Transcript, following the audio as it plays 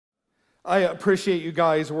I appreciate you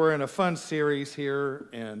guys. We're in a fun series here,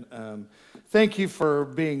 and thank you for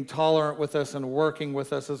being tolerant with us and working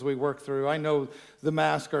with us as we work through. I know the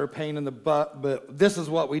masks are a pain in the butt, but this is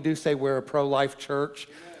what we do say: we're a pro-life church.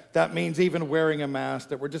 That means even wearing a mask,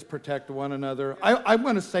 that we're just protect one another. I'm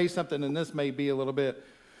going to say something, and this may be a little bit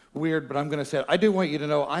weird, but I'm going to say it. I do want you to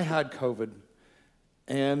know I had COVID.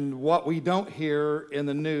 And what we don't hear in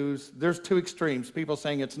the news, there's two extremes. People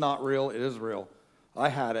saying it's not real, it is real. I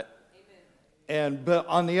had it. But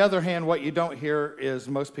on the other hand, what you don't hear is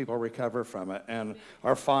most people recover from it and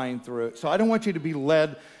are fine through it. So I don't want you to be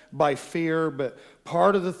led by fear, but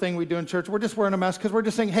part of the thing we do in church, we're just wearing a mask because we're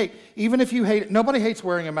just saying, hey, even if you hate it, nobody hates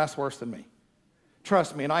wearing a mask worse than me.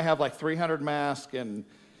 Trust me, and I have like 300 masks, and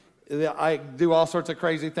I do all sorts of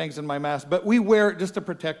crazy things in my mask, but we wear it just to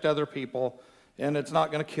protect other people, and it's not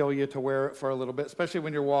going to kill you to wear it for a little bit, especially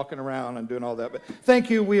when you're walking around and doing all that. But thank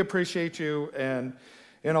you, we appreciate you, and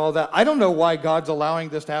all that. I don't know why God's allowing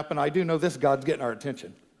this to happen. I do know this: God's getting our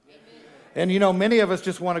attention. And you know, many of us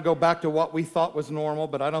just want to go back to what we thought was normal,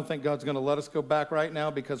 but I don't think God's going to let us go back right now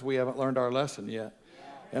because we haven't learned our lesson yet.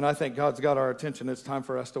 And I think God's got our attention. It's time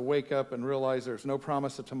for us to wake up and realize there's no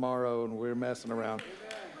promise of tomorrow and we're messing around.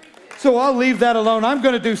 So I'll leave that alone. I'm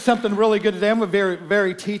going to do something really good today. I'm very,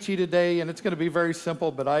 very teachy today, and it's going to be very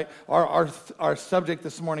simple, but our subject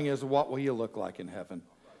this morning is, what will you look like in heaven?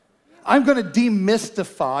 I'm going to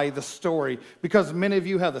demystify the story because many of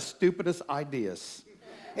you have the stupidest ideas.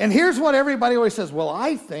 And here's what everybody always says: well,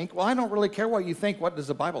 I don't really care what you think. What does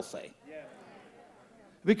the Bible say?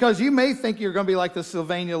 Because you may think you're going to be like the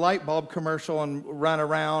Sylvania light bulb commercial and run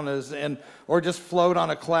around or just float on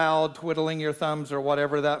a cloud twiddling your thumbs or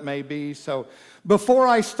whatever that may be. So before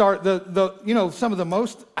I start, some of the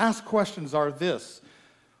most asked questions are this: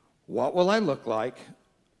 what will I look like?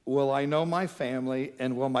 Will I know my family?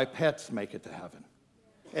 And will my pets make it to heaven?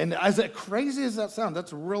 And as crazy as that sounds,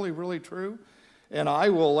 that's really, really true. And I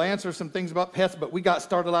will answer some things about pets, but we got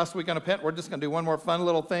started last week on a pet. We're just going to do one more fun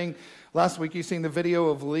little thing. Last week you seen the video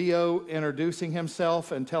of Leo introducing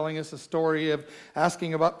himself and telling us a story of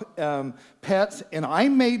asking about pets. And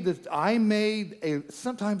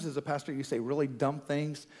sometimes as a pastor you say really dumb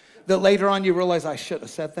things that later on you realize I shouldn't have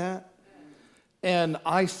said that. And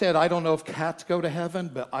I said, I don't know if cats go to heaven,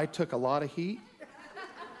 but I took a lot of heat.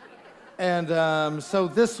 And so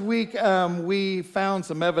this week we found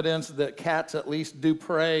some evidence that cats at least do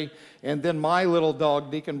pray. And then my little dog,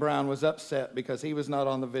 Deacon Brown, was upset because he was not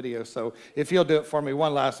on the video. So if you'll do it for me,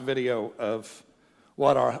 one last video of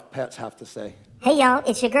what our pets have to say. Hey y'all,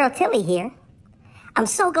 it's your girl Tilly here. I'm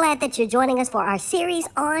so glad that you're joining us for our series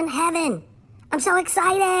on heaven. I'm so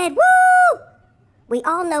excited, woo! We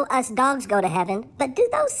all know us dogs go to heaven, but do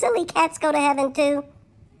those silly cats go to heaven too?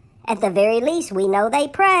 At the very least, we know they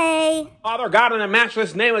pray. Father God, in the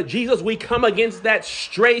matchless name of Jesus, we come against that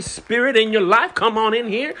stray spirit in your life. Come on in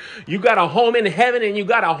here. You got a home in heaven and you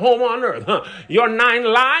got a home on earth. Your 9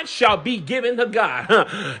 lives shall be given to God.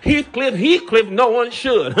 Heathcliff, no one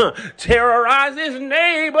should terrorize his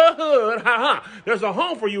neighborhood. There's a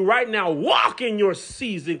home for you right now. Walk in your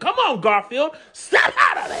season. Come on, Garfield. Step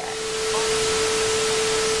out of there.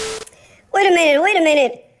 Wait a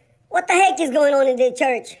minute. What the heck is going on in the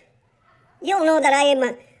church? You don't know that I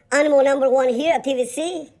am animal number 1 here at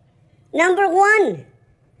TVC. Number one.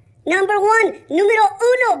 Numero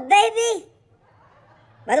uno, baby.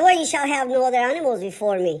 By the way, you shall have no other animals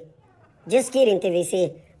before me. Just kidding,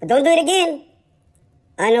 TVC. But don't do it again.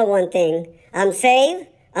 I know one thing. I'm saved,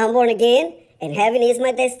 I'm born again, and heaven is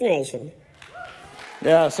my destination.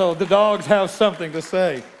 Yeah, so the dogs have something to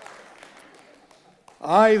say.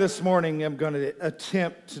 I, this morning, am going to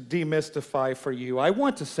attempt to demystify for you. I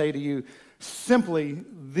want to say to you simply,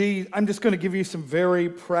 I'm just going to give you some very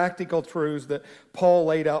practical truths that Paul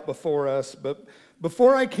laid out before us. But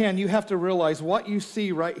before I can, you have to realize what you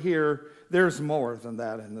see right here, there's more than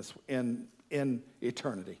that in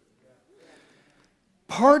eternity.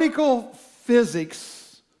 Particle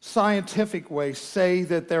physics, scientific ways, say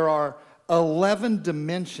that there are 11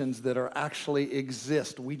 dimensions that are actually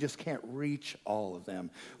exist. We just can't reach all of them.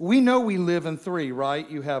 We know we live in 3, right?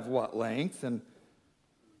 You have what? Length and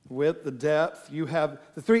width, the depth. You have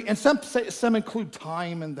the 3, and some include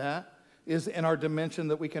time, and that is in our dimension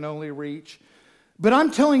that we can only reach. But I'm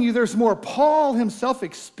telling you, there's more. Paul himself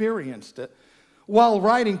experienced it. While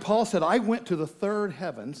writing, Paul said, I went to the 3rd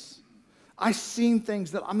heavens. I seen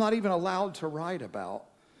things that I'm not even allowed to write about.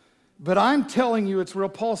 But I'm telling you, it's real.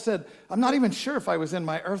 Paul said, I'm not even sure if I was in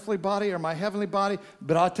my earthly body or my heavenly body,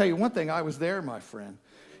 but I'll tell you one thing, I was there, my friend.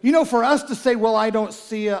 You know, for us to say, well, I don't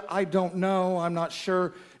see it, I don't know, I'm not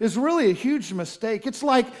sure, is really a huge mistake. It's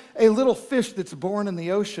like a little fish that's born in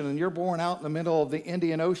the ocean, and you're born out in the middle of the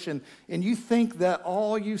Indian Ocean, and you think that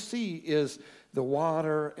all you see is the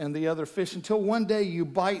water and the other fish until one day you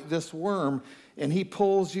bite this worm and he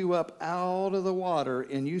pulls you up out of the water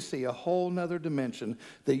and you see a whole nother dimension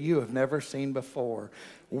that you have never seen before.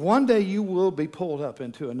 One day you will be pulled up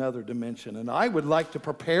into another dimension, and I would like to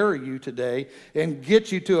prepare you today and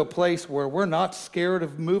get you to a place where we're not scared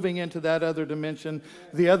of moving into that other dimension.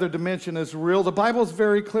 The other dimension is real. The Bible is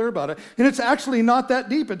very clear about it, and it's actually not that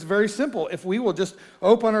deep. It's very simple. If we will just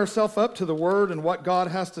open ourselves up to the Word and what God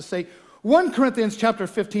has to say. 1 Corinthians chapter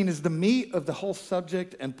 15 is the meat of the whole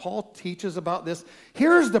subject, and Paul teaches about this.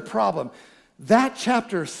 Here's the problem. That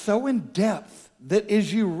chapter is so in depth that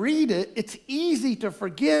as you read it, it's easy to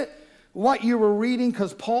forget what you were reading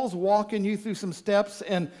because Paul's walking you through some steps,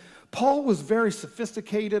 and Paul was very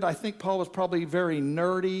sophisticated. I think Paul was probably very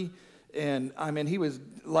nerdy, and I mean, he was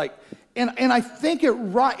like, and I think it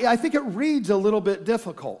reads a little bit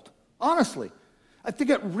difficult, honestly. I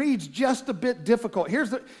think it reads just a bit difficult.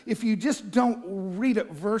 If you just don't read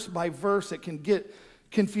it verse by verse, it can get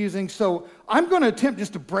confusing. So I'm going to attempt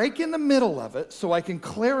just to break in the middle of it so I can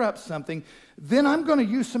clear up something. Then I'm going to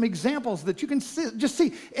use some examples that you can just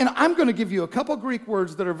see. And I'm going to give you a couple Greek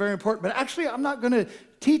words that are very important. But actually, I'm not going to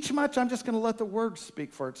teach much. I'm just going to let the word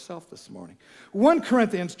speak for itself this morning. 1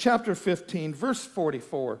 Corinthians chapter 15, verse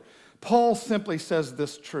 44. Paul simply says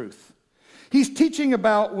this truth. He's teaching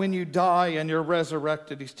about when you die and you're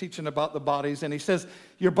resurrected. He's teaching about the bodies. And he says,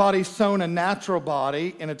 your body's sown a natural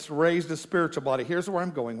body and it's raised a spiritual body. Here's where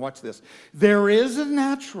I'm going. Watch this. There is a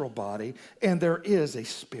natural body and there is a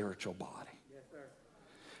spiritual body. Yes, sir.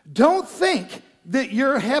 Don't think that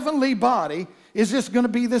your heavenly body is just going to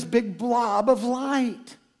be this big blob of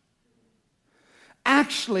light.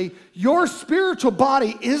 Actually, your spiritual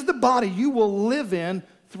body is the body you will live in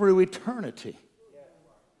through eternity.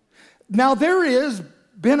 Now, there is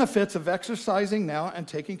benefits of exercising now and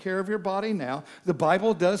taking care of your body now. The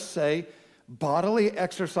Bible does say bodily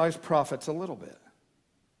exercise profits a little bit.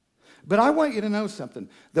 But I want you to know something.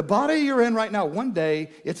 The body you're in right now, one day,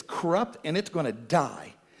 it's corrupt and it's going to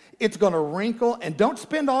die. It's going to wrinkle, and don't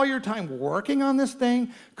spend all your time working on this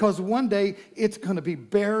thing because one day it's going to be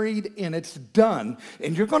buried and it's done.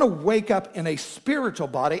 And you're going to wake up in a spiritual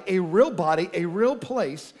body, a real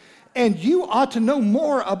place. And you ought to know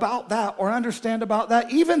more about that or understand about that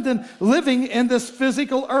even than living in this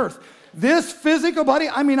physical earth. This physical body,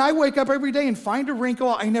 I mean, I wake up every day and find a wrinkle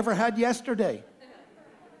I never had yesterday.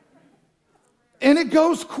 And it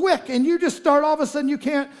goes quick, and you just start all of a sudden you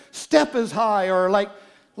can't step as high, or like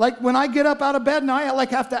when I get up out of bed now, I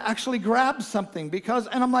have to actually grab something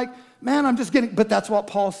and I'm like, man, I'm just but that's what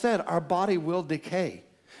Paul said, our body will decay.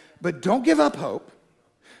 But don't give up hope.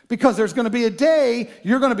 Because there's going to be a day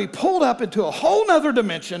you're going to be pulled up into a whole nother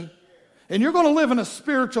dimension and you're going to live in a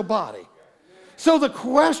spiritual body. So the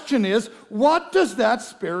question is, what does that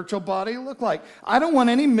spiritual body look like? I don't want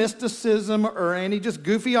any mysticism or any just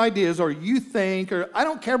goofy ideas or you think, or I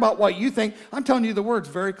don't care about what you think. I'm telling you the word's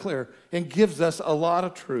very clear and gives us a lot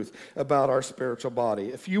of truth about our spiritual body.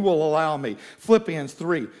 If you will allow me, Philippians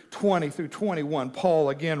 3, 20 through 21, Paul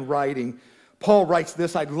again writing. Paul writes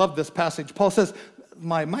this. I love this passage. Paul says,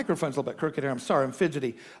 my microphone's a little bit crooked here. I'm sorry, I'm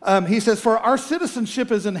fidgety. He says, for our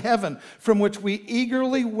citizenship is in heaven, from which we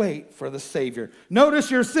eagerly wait for the Savior. Notice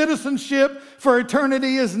your citizenship for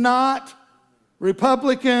eternity is not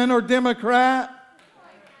Republican or Democrat.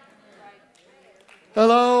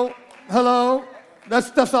 Hello? That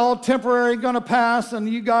stuff's all temporary, going to pass, and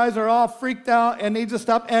you guys are all freaked out and need to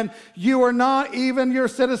stop. And you are not even, your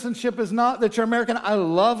citizenship is not that you're American. I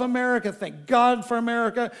love America. Thank God for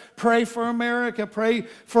America. Pray for America. Pray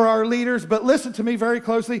for our leaders. But listen to me very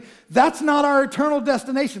closely. That's not our eternal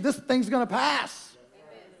destination. This thing's going to pass.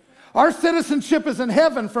 Our citizenship is in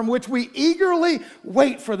heaven, from which we eagerly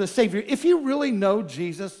wait for the Savior. If you really know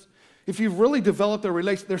Jesus, if you've really developed a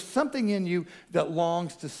relationship, there's something in you that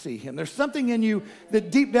longs to see him. There's something in you that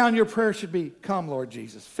deep down your prayer should be, come, Lord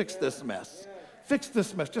Jesus, fix this mess. Fix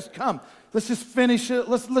this mess. Just come. Let's just finish it.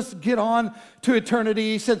 Let's get on to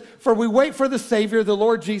eternity. He said, for we wait for the Savior, the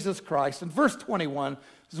Lord Jesus Christ. And verse 21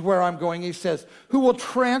 is where I'm going. He says, who will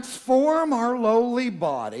transform our lowly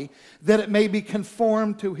body that it may be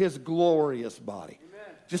conformed to his glorious body.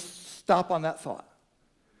 Amen. Just stop on that thought.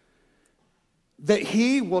 That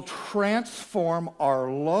he will transform our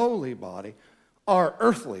lowly body, our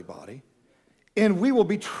earthly body, and we will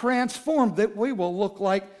be transformed that we will look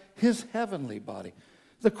like his heavenly body.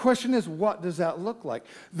 The question is, what does that look like?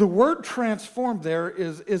 The word transformed there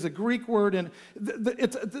is a Greek word, and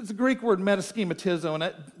it's a Greek word, metaschematizo, and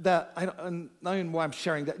I don't know why I'm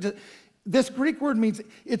sharing that. This Greek word means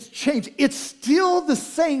it's changed. It's still the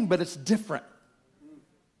same, but it's different.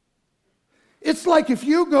 It's like if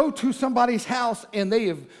you go to somebody's house and they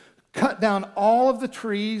have cut down all of the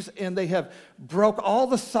trees and they have broke all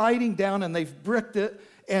the siding down and they've bricked it,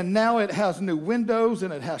 and now it has new windows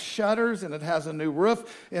and it has shutters and it has a new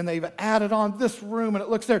roof, and they've added on this room and it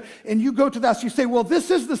looks there, and you go to that house, you say, well,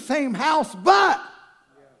 this is the same house, but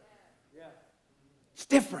it's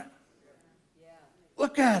different.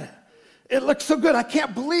 Look at it. It looks so good. I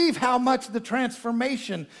can't believe how much the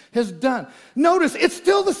transformation has done. Notice, it's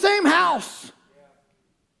still the same house.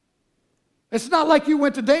 It's not like you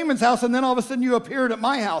went to Damon's house and then all of a sudden you appeared at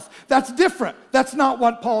my house. That's different. That's not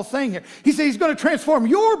what Paul's saying here. He says he's going to transform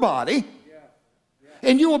your body,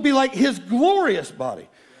 and you will be like his glorious body.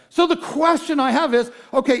 So the question I have is,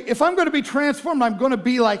 okay, if I'm going to be transformed, I'm going to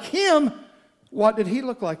be like him. What did he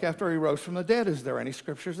look like after he rose from the dead? Is there any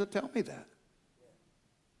scriptures that tell me that?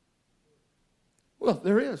 Well,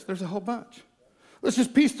 there is. There's a whole bunch. Let's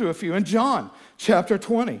just piece through a few. In John chapter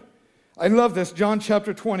 20. I love this. John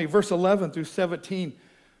chapter 20, verse 11 through 17.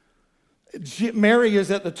 Mary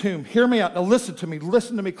is at the tomb. Hear me out. Now listen to me.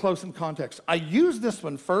 Listen to me close in context. I use this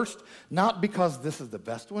one first, not because this is the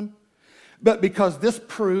best one, but because this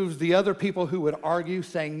proves the other people who would argue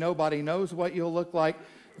saying nobody knows what you'll look like,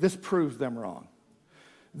 this proves them wrong.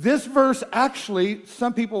 This verse actually,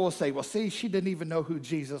 some people will say, well, see, she didn't even know who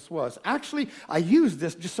Jesus was. Actually, I used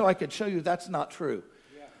this just so I could show you that's not true.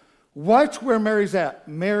 Watch where Mary's at.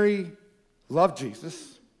 Mary loved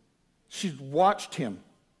Jesus. She watched him.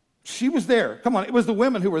 She was there. Come on, it was the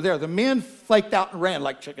women who were there. The men flaked out and ran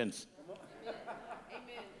like chickens.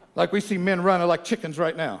 Like we see men running like chickens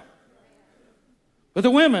right now. But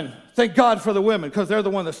the women, thank God for the women, because they're the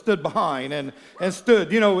one that stood behind and stood.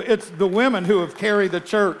 You know, it's the women who have carried the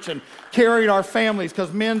church and carried our families,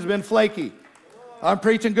 because men's been flaky. I'm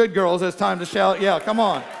preaching good girls. It's time to shout, yeah, come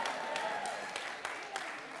on.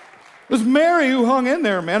 It was Mary who hung in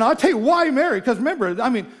there, man. I'll tell you why Mary, because remember,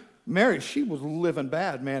 Mary, she was living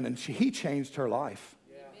bad, man, and he changed her life.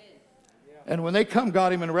 And when they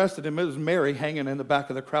got him and arrested him, it was Mary hanging in the back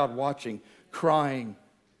of the crowd watching, crying.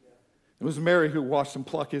 It was Mary who watched him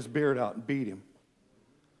pluck his beard out and beat him.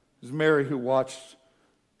 It was Mary who watched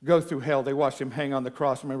go through hell. They watched him hang on the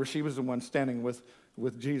cross. Remember, she was the one standing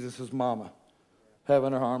with Jesus' mama,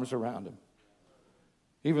 having her arms around him.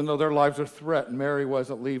 Even though their lives are threatened, Mary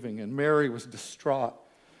wasn't leaving, and Mary was distraught.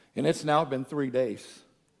 And it's now been 3 days.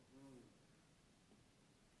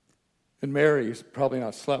 And Mary's probably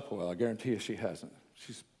not slept well. I guarantee you she hasn't.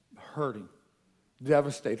 She's hurting,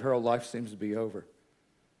 devastated. Her whole life seems to be over.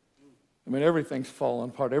 I mean, everything's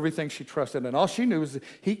fallen apart. Everything she trusted in. All she knew was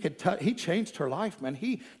that he changed her life, man.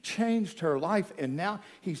 He changed her life, and now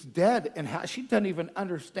he's dead, and she doesn't even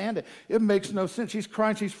understand it. It makes no sense. She's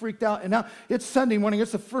crying. She's freaked out, and now it's Sunday morning.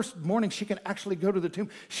 It's the first morning she can actually go to the tomb.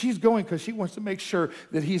 She's going because she wants to make sure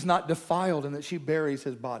that he's not defiled and that she buries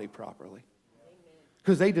his body properly.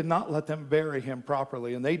 Because they did not let them bury him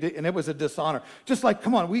properly, and it was a dishonor. Just like,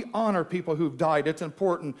 come on, we honor people who've died. It's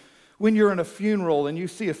important. When you're in a funeral and you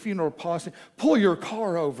see a funeral procession, pull your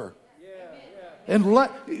car over. And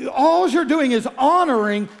all you're doing is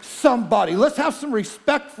honoring somebody. Let's have some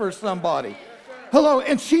respect for somebody. Hello,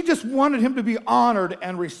 and she just wanted him to be honored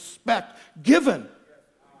and respect given.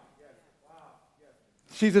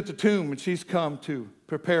 She's at the tomb, and she's come to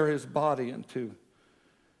prepare his body, and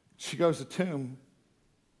she goes to the tomb,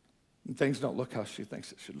 and things don't look how she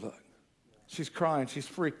thinks it should look. She's crying. She's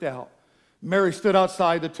freaked out. Mary stood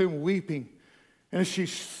outside the tomb weeping. And as she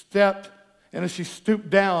stooped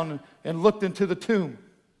down and looked into the tomb,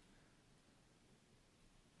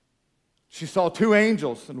 she saw 2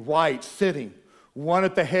 angels in white sitting, one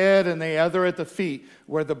at the head and the other at the feet,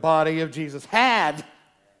 where the body of Jesus had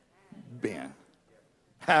been.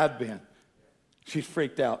 Had been. She's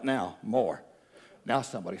freaked out now more. Now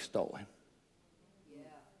somebody stole him.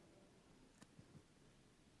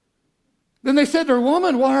 Then they said to her,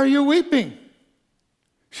 woman, why are you weeping?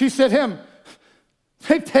 She said to him,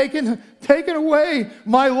 they've taken away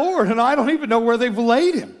my Lord, and I don't even know where they've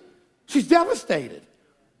laid him. She's devastated.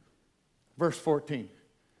 Verse 14.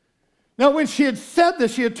 Now when she had said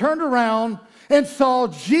this, she had turned around and saw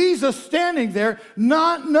Jesus standing there,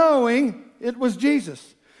 not knowing it was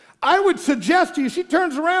Jesus. I would suggest to you, she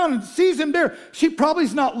turns around and sees him there. She probably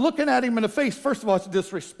is not looking at him in the face. First of all, it's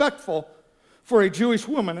disrespectful for a Jewish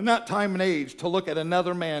woman in that time and age to look at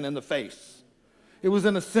another man in the face. It was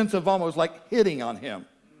in a sense of almost like hitting on him.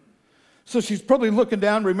 So she's probably looking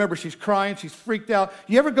down. Remember, she's crying. She's freaked out.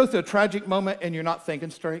 You ever go through a tragic moment and you're not thinking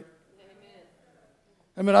straight?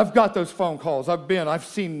 I mean, I've got those phone calls. I've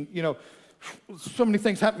seen, so many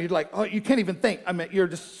things happen. You're like, oh, you can't even think. I mean, you're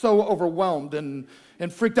just so overwhelmed and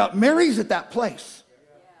freaked out. Mary's at that place.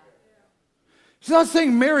 She's not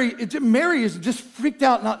saying Mary is just freaked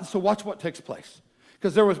out. So watch what takes place.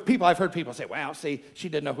 Because I've heard people say, wow, see, she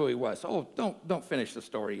didn't know who he was. Oh, don't finish the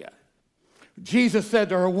story yet. Jesus said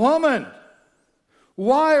to her, woman,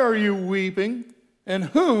 why are you weeping? And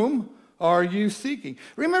whom are you seeking?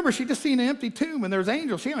 Remember, she just seen an empty tomb and there's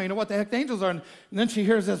angels. She don't even know what the heck the angels are. And then she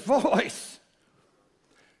hears this voice.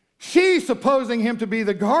 She, supposing him to be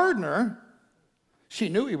the gardener, she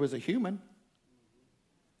knew he was a human.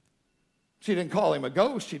 She didn't call him a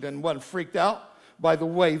ghost. She wasn't freaked out by the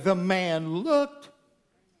way the man looked.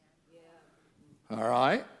 All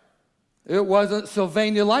right? It wasn't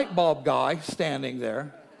Sylvania light bulb guy standing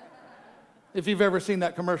there. If you've ever seen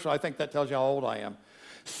that commercial, I think that tells you how old I am.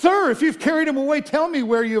 Sir, if you've carried him away, tell me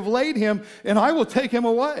where you've laid him, and I will take him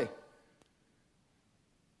away.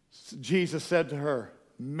 Jesus said to her,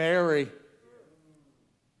 Mary.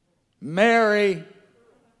 Mary.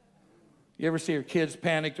 You ever see your kids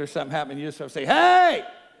panicked or something happen, you just have to say, hey!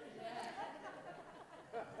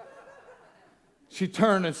 She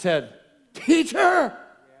turned and said, teacher!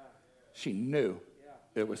 She knew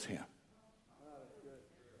it was him.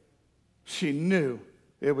 She knew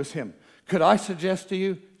it was him. Could I suggest to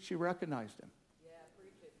you, she recognized him.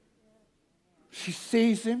 She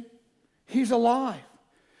sees him. He's alive.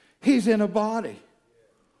 He's in a body.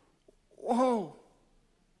 Whoa.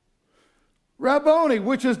 Rabboni,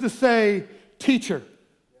 which is to say, teacher.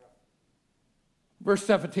 Verse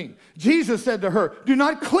 17. Jesus said to her, do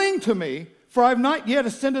not cling to me, for I have not yet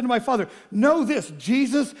ascended to my Father. Know this,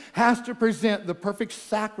 Jesus has to present the perfect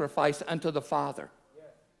sacrifice unto the Father.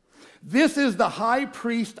 This is the high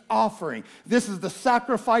priest offering. This is the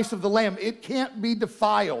sacrifice of the Lamb. It can't be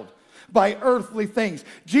defiled by earthly things.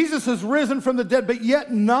 Jesus has risen from the dead, but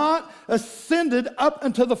yet not ascended up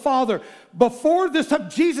unto the Father. Before this time,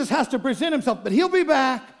 Jesus has to present himself, but he'll be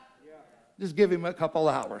back. Just give him a couple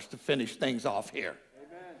hours to finish things off here.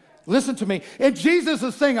 Listen to me. And Jesus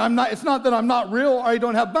is saying, it's not that I'm not real or I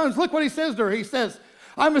don't have bones. Look what he says to her. He says,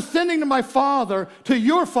 I'm ascending to my Father, to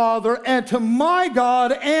your Father, and to my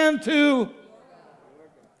God, and to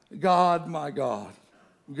God, my God.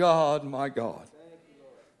 God, my God.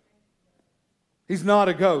 He's not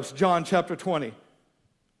a ghost. John chapter 20,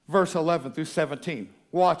 verse 11 through 17.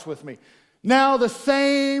 Watch with me. Now the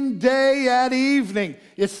same day at evening,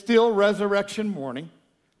 it's still resurrection morning.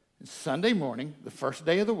 It's Sunday morning, the first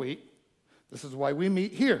day of the week. This is why we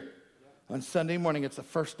meet here. On Sunday morning, it's the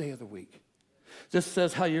first day of the week. This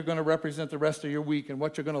says how you're going to represent the rest of your week and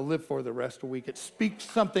what you're going to live for the rest of the week. It speaks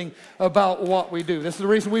something about what we do. This is the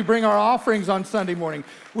reason we bring our offerings on Sunday morning.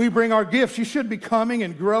 We bring our gifts. You should be coming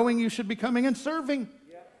and growing. You should be coming and serving.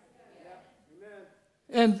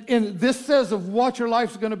 And this says of what your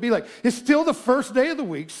life is going to be like. It's still the first day of the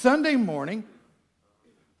week, Sunday morning,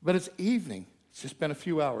 but it's evening. It's just been a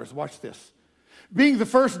few hours. Watch this. Being the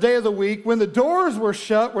first day of the week, when the doors were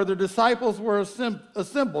shut where the disciples were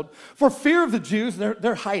assembled, for fear of the Jews,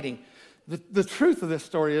 they're hiding. The truth of this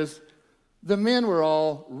story is the men were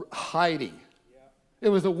all hiding. It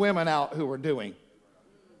was the women out who were doing.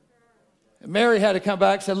 And Mary had to come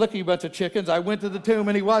back and said, look, you bunch of chickens. I went to the tomb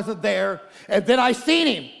and he wasn't there. And then I seen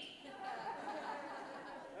him.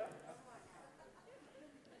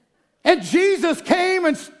 And Jesus came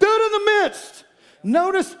and stood in the midst.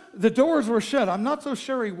 Notice the doors were shut. I'm not so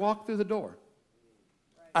sure he walked through the door.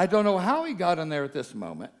 I don't know how he got in there at this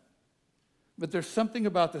moment. But there's something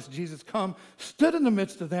about this. Jesus come, stood in the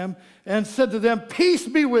midst of them, and said to them, peace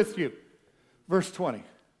be with you. Verse 20.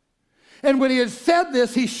 And when he had said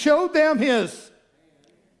this, he showed them his.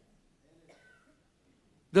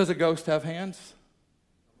 Does a ghost have hands?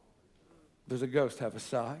 Does a ghost have a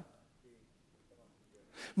side?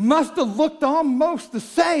 Must have looked almost the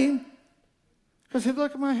same. Because he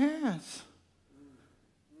look at my hands.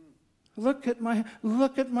 Look at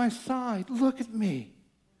my side. Look at me.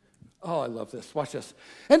 Oh, I love this. Watch this.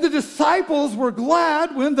 And the disciples were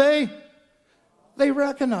glad when they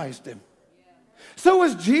recognized him. So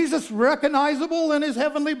was Jesus recognizable in his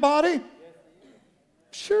heavenly body?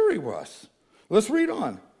 Sure he was. Let's read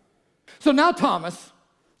on. So now Thomas,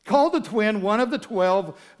 called the twin, one of the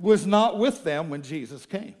 12, was not with them when Jesus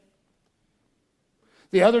came.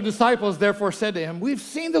 The other disciples therefore said to him, we've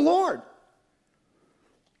seen the Lord.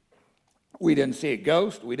 We didn't see a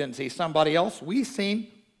ghost. We didn't see somebody else. We seen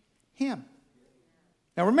him.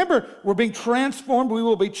 Now remember, we're being transformed. We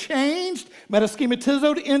will be changed,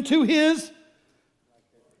 metaschematizoed into his,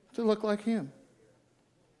 to look like him.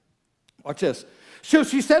 Watch this. So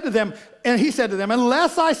she said to them, and he said to them,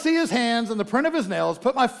 unless I see his hands and the print of his nails,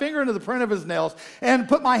 put my finger into the print of his nails, and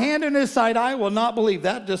put my hand in his side, I will not believe.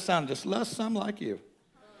 That just sounded just less some like you.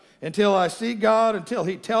 Until I see God, until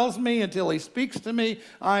he tells me, until he speaks to me,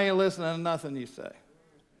 I ain't listening to nothing you say.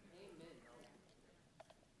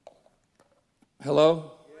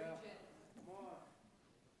 Hello?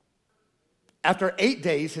 After 8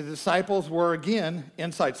 days, his disciples were again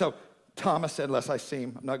inside. So Thomas said, unless I see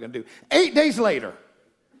him, I'm not going to do. 8 days later,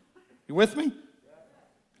 you with me?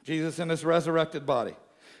 Jesus in his resurrected body.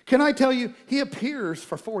 Can I tell you, he appears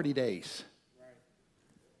for 40 days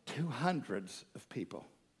to hundreds of people.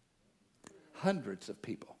 Hundreds of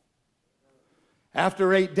people.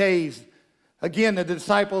 After 8 days, again, the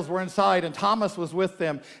disciples were inside and Thomas was with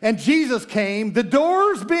them. And Jesus came, the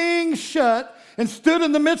doors being shut, and stood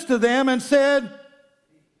in the midst of them and said,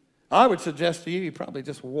 I would suggest to you, he probably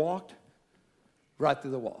just walked right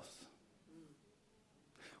through the walls.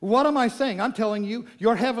 What am I saying? I'm telling you,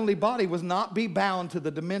 your heavenly body will not be bound to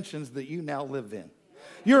the dimensions that you now live in.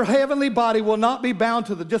 Your heavenly body will not be bound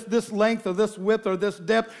to just this length or this width or this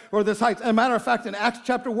depth or this height. As a matter of fact, in Acts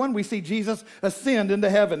chapter 1, we see Jesus ascend into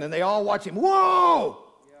heaven, and they all watch him. Whoa!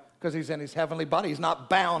 Because he's in his heavenly body. He's not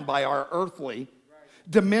bound by our earthly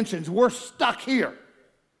dimensions. We're stuck here.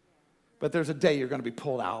 But there's a day you're going to be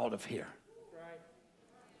pulled out of here.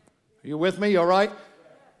 Are you with me? All right?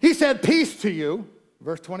 He said, peace to you.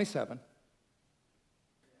 Verse 27.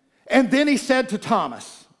 And then he said to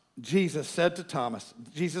Thomas, Jesus said to Thomas,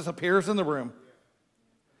 Jesus appears in the room,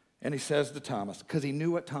 and he says to Thomas, because he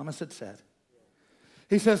knew what Thomas had said.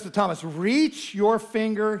 He says to Thomas, reach your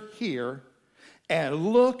finger here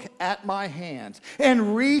and look at my hands,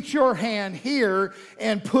 and reach your hand here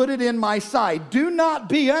and put it in my side. Do not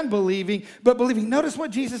be unbelieving, but believing. Notice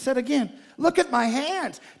what Jesus said again. Look at my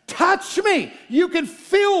hands. Touch me. You can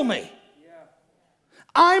feel me.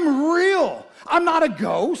 I'm real. I'm not a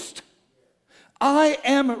ghost. I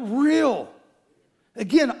am real.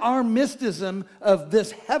 Again, our mysticism of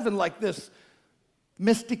this heaven, like this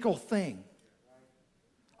mystical thing.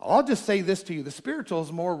 I'll just say this to you. The spiritual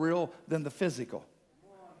is more real than the physical.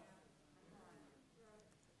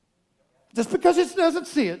 Just because it doesn't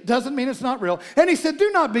see it doesn't mean it's not real. And he said, do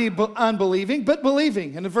not be unbelieving, but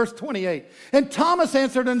believing. And in verse 28, and Thomas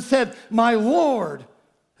answered and said, my Lord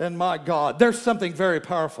and my God. There's something very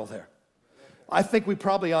powerful there. I think we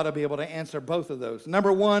probably ought to be able to answer both of those.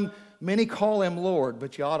 Number one, many call him Lord,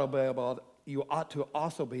 but you ought to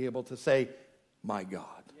also be able to say, my God.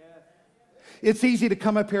 It's easy to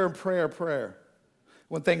come up here and pray a prayer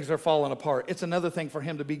when things are falling apart. It's another thing for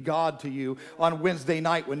him to be God to you on Wednesday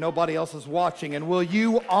night when nobody else is watching. And will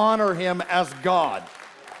you honor him as God?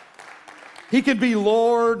 He can be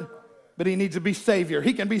Lord, but he needs to be Savior.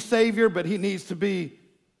 He can be Savior, but he needs to be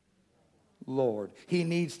Lord. He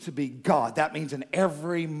needs to be God. That means in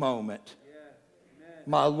every moment,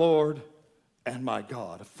 my Lord and my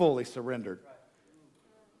God, fully surrendered.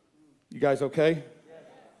 You guys okay?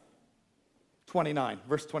 29,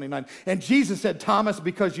 verse 29. And Jesus said, Thomas,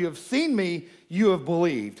 because you have seen me, you have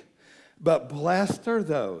believed. But blessed are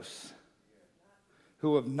those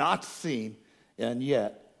who have not seen and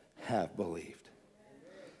yet have believed.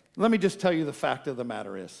 Let me just tell you the fact of the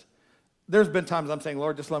matter is, there's been times I'm saying,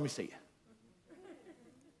 Lord, just let me see you.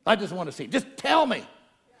 I just want to see you. Just tell me.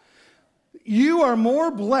 You are more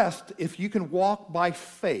blessed if you can walk by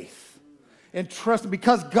faith and trust,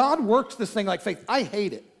 because God works this thing like faith. I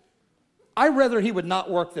hate it. I'd rather he would not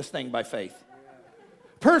work this thing by faith.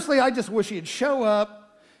 Personally, I just wish he'd show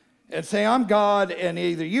up and say, I'm God, and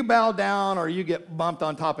either you bow down or you get bumped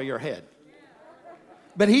on top of your head.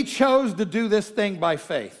 But he chose to do this thing by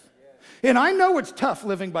faith. And I know it's tough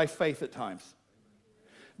living by faith at times.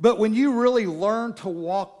 But when you really learn to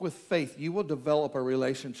walk with faith, you will develop a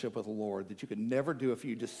relationship with the Lord that you could never do if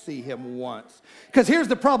you just see him once. Because here's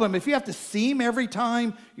the problem. If you have to see him every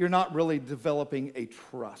time, you're not really developing a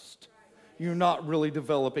trust. You're not really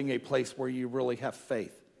developing a place where you really have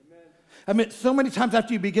faith. Amen. I mean, so many times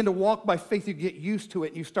after you begin to walk by faith, you get used to it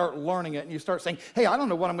and you start learning it and you start saying, hey, I don't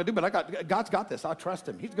know what I'm going to do, but God's got this. I trust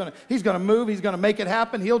him. He's going to move. He's going to make it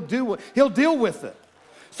happen. He'll deal with it.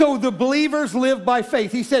 So the believers live by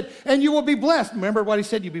faith. He said, and you will be blessed. Remember what he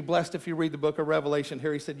said? You'll be blessed if you read the book of Revelation.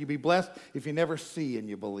 Here he said, you'll be blessed if you never see and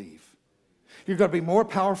you believe. You're going to be more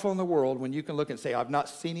powerful in the world when you can look and say, I've not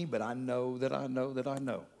seen him, but I know that I know that I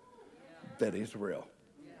know that he's real.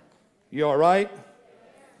 You all right?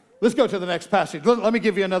 Let's go to the next passage. Let me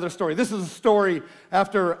give you another story. This is a story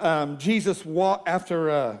after Jesus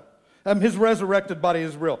his resurrected body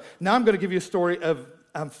is real. Now I'm going to give you a story of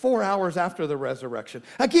 4 hours after the resurrection.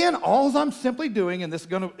 Again, all I'm simply doing, and it's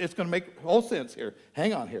going to make whole sense here.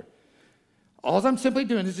 Hang on here. All I'm simply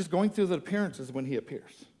doing is just going through the appearances when he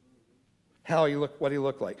appears. What he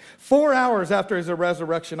looked like. 4 hours after his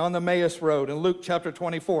resurrection on the Emmaus Road in Luke chapter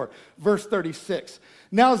 24, verse 36.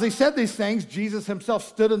 Now as he said these things, Jesus himself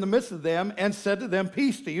stood in the midst of them and said to them,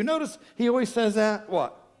 peace to you. Notice he always says that.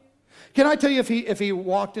 What? Can I tell you if he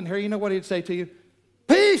walked in here, you know what he'd say to you?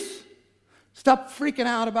 Peace! Stop freaking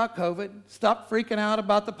out about COVID. Stop freaking out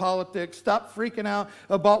about the politics. Stop freaking out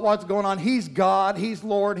about what's going on. He's God. He's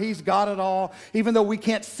Lord. He's got it all. Even though we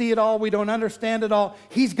can't see it all, we don't understand it all,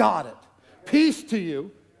 he's got it. Peace to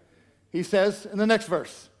you, he says in the next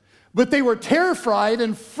verse. But they were terrified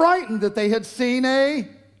and frightened that they had seen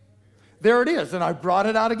there it is, and I brought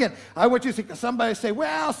it out again. I want you to see somebody say,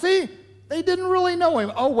 well, see, they didn't really know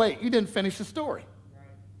him. Oh, wait, you didn't finish the story.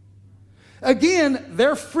 Again,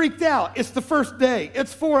 they're freaked out. It's the first day.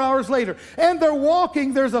 It's 4 hours later. And they're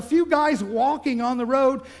walking. There's a few guys walking on the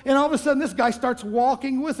road. And all of a sudden, this guy starts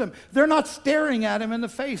walking with them. They're not staring at him in the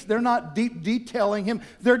face. They're not detailing him.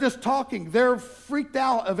 They're just talking. They're freaked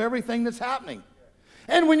out of everything that's happening.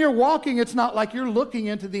 And when you're walking, it's not like you're looking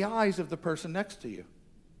into the eyes of the person next to you.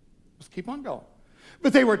 Just keep on going.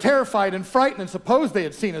 But they were terrified and frightened and supposed they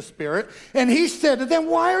had seen a spirit. And he said to them,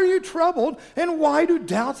 why are you troubled? And why do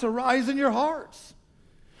doubts arise in your hearts?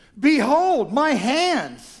 Behold, my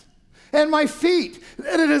hands and my feet,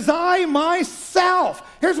 and it is I myself.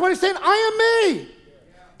 Here's what he's saying, I am me.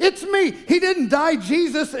 It's me. He didn't die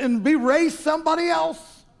Jesus and be raised somebody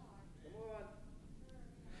else.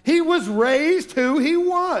 He was raised who he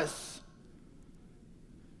was.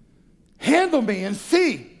 Handle me and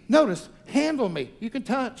see. Notice, handle me. You can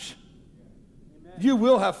touch. Amen. You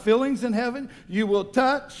will have feelings in heaven. You will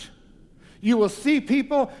touch. You will see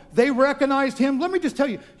people. They recognized him. Let me just tell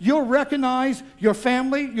you, you'll recognize your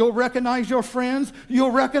family. You'll recognize your friends.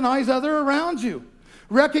 You'll recognize others around you.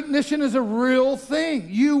 Recognition is a real thing.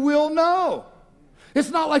 You will know. It's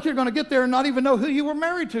not like you're going to get there and not even know who you were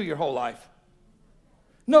married to your whole life.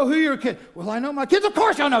 Know who your kids. Well, I know my kids. Of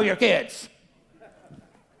course you'll know your kids.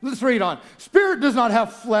 Let's read on. Spirit does not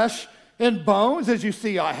have flesh and bones, as you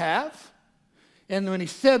see I have. And when he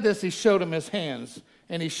said this, he showed him his hands,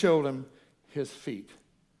 and he showed him his feet.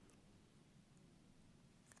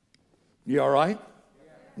 You all right?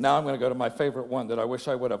 Yeah. Now I'm going to go to my favorite one that I wish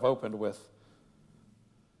I would have opened with.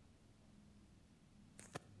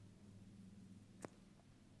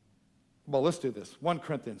 Well, let's do this. 1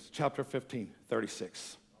 Corinthians chapter 15,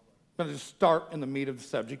 36. I'm going to just start in the meat of the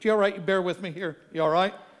subject. You all right? You bear with me here? You all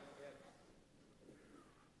right?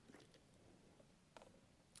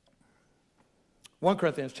 1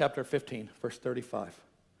 Corinthians chapter 15, verse 35.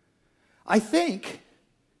 I think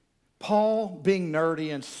Paul, being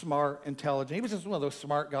nerdy and smart, intelligent, he was just one of those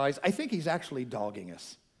smart guys. I think he's actually dogging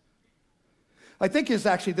us. I think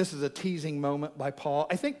this is a teasing moment by Paul.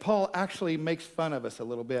 I think Paul actually makes fun of us a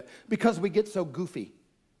little bit because we get so goofy.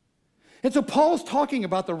 And so Paul's talking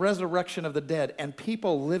about the resurrection of the dead and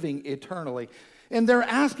people living eternally. And they're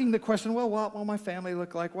asking the question, well, what will my family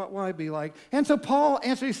look like? What will I be like? And so Paul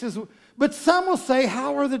answers, he says, but some will say,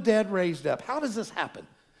 how are the dead raised up? How does this happen?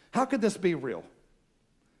 How could this be real?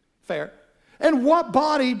 Fair. And what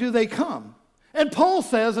body do they come? And Paul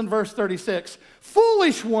says in verse 36,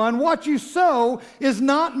 foolish one, what you sow is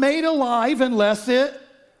not made alive unless it...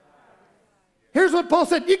 Here's what Paul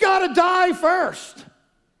said, you got to die first.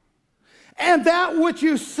 And that which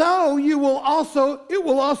you sow, it will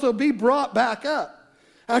also be brought back up.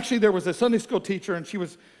 Actually, there was a Sunday school teacher, and she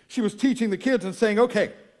was teaching the kids and saying,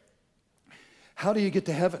 okay, how do you get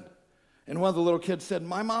to heaven? And one of the little kids said,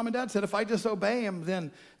 my mom and dad said, if I just obey him,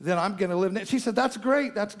 then I'm going to live. She said, that's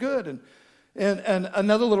great, that's good. And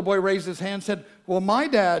another little boy raised his hand and said, well, my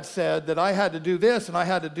dad said that I had to do this and I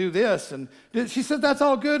had to do this. And she said, that's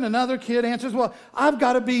all good. And another kid answers, well, I've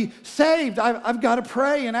got to be saved. I've got to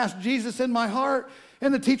pray and ask Jesus in my heart.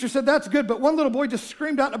 And the teacher said, that's good. But one little boy just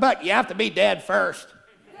screamed out in the back, you have to be dead first.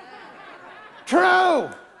 True.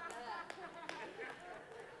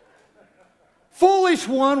 Foolish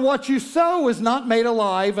one, what you sow is not made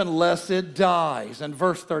alive unless it dies. And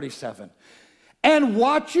verse 37. And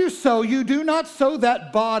what you sow, you do not sow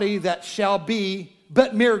that body that shall be,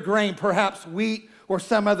 but mere grain, perhaps wheat or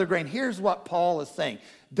some other grain. Here's what Paul is saying.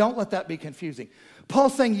 Don't let that be confusing.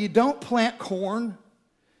 Paul's saying you don't plant corn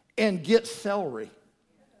and get celery.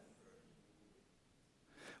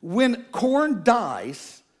 When corn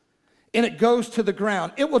dies, and it goes to the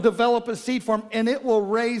ground. It will develop a seed form, and it will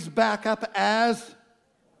raise back up as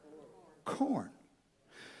corn.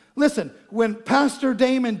 Listen, when Pastor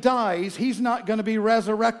Damon dies, he's not going to be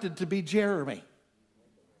resurrected to be Jeremy.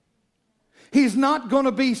 He's not going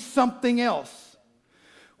to be something else.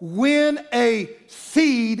 When a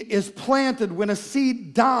seed is planted, when a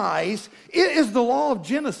seed dies, it is the law of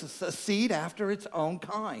Genesis, a seed after its own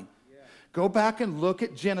kind. Go back and look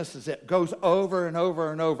at Genesis. It goes over and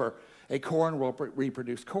over and over. A corn will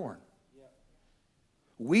reproduce corn.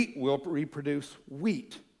 Wheat will reproduce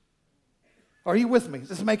wheat. Are you with me? Is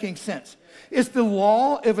this making sense? It's the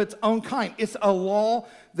law of its own kind. It's a law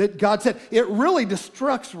that God said. It really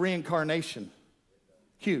destructs reincarnation.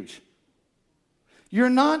 Huge.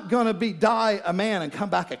 You're not going to die a man and come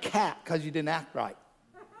back a cat because you didn't act right.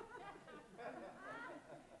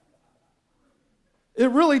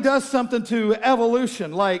 It really does something to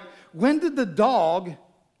evolution. Like, when did the dog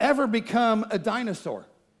ever become a dinosaur?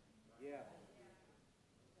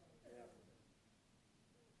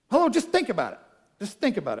 Hello, just think about it. Just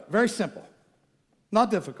think about it. Very simple.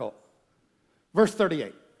 Not difficult. Verse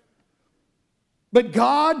 38. But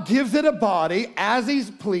God gives it a body as he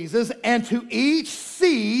pleases, and to each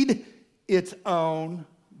seed its own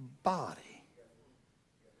body.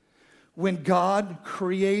 When God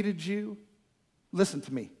created you, listen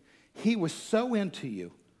to me, he was so into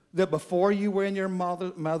you that before you were in your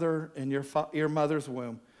mother in your mother's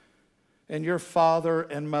womb, and your father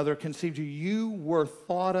and mother conceived you, you were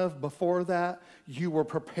thought of before that. You were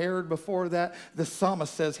prepared before that. The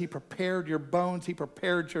psalmist says he prepared your bones. He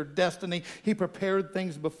prepared your destiny. He prepared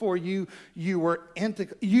things before you. You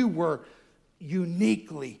were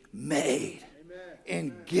uniquely made. Amen.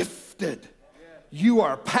 And gifted. You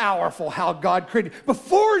are powerful how God created.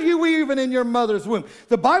 Before you were even in your mother's womb.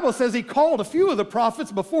 The Bible says he called a few of the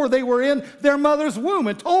prophets before they were in their mother's womb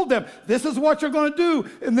and told them, this is what you're going to do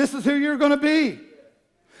and this is who you're going to be.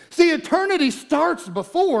 See, eternity starts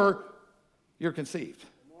before you're conceived.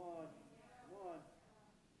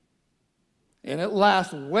 And it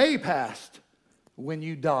lasts way past when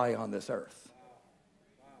you die on this earth.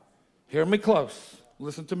 Hear me close.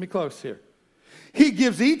 Listen to me close here. He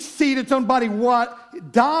gives each seed its own body.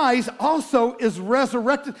 What dies also is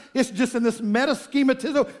resurrected. It's just in this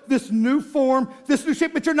meta-schematism, this new form, this new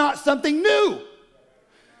shape, but you're not something new.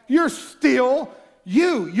 You're still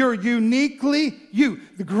you. You're uniquely you.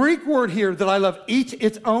 The Greek word here that I love, each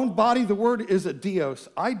its own body, the word is a dios,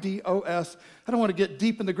 I-D-O-S. I don't want to get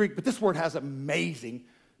deep in the Greek, but this word has amazing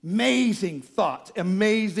thoughts,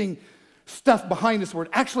 amazing stuff behind this word.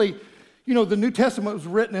 Actually, you know, the New Testament was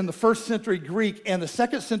written in the 1st century Greek, and the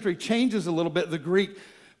 2nd century changes a little bit the Greek,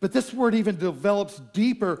 but this word even develops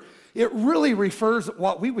deeper. It really refers to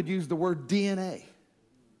what we would use the word DNA.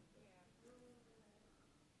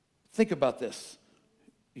 Think about this.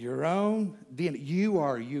 Your own DNA. You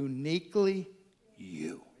are uniquely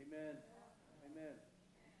you. Amen. Amen.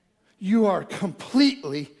 You are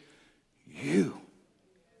completely you.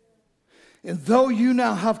 And though you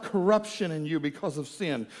now have corruption in you because of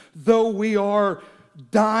sin, though we are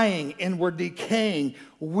dying and we're decaying,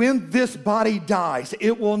 when this body dies,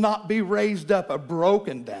 it will not be raised up a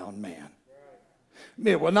broken down man.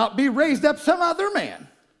 It will not be raised up some other man.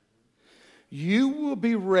 You will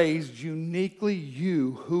be raised uniquely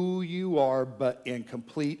you, who you are, but in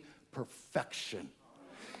complete perfection.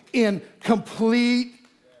 In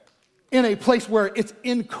a place where it's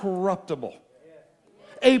incorruptible.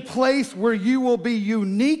 A place where you will be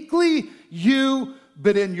uniquely you,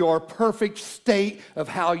 but in your perfect state of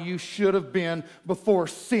how you should have been before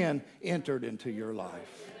sin entered into your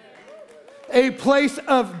life. A place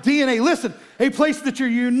of DNA. Listen, a place that you're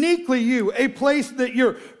uniquely you. A place that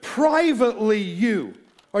you're privately you.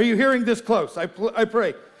 Are you hearing this close? I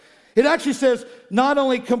pray. It actually says not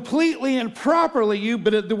only completely and properly you,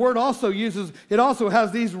 but the word also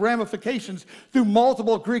has these ramifications through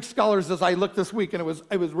multiple Greek scholars as I looked this week, and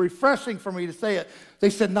it was refreshing for me to say it. They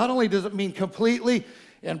said not only does it mean completely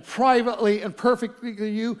and privately and perfectly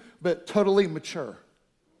you, but totally mature.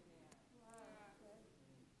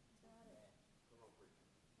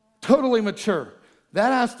 Totally mature.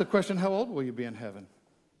 That asks the question, how old will you be in heaven?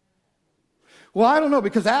 Well, I don't know,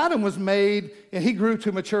 because Adam was made and he grew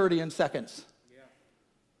to maturity in seconds.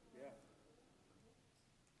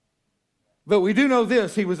 But we do know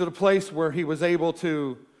this, he was at a place where they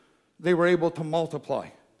were able to multiply.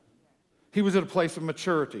 He was at a place of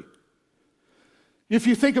maturity. If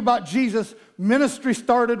you think about Jesus, ministry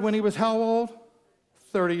started when he was how old?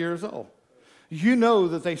 30 years old. You know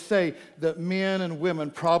that they say that men and women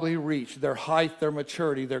probably reach their height, their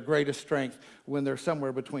maturity, their greatest strength when they're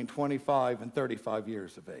somewhere between 25 and 35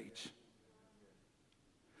 years of age.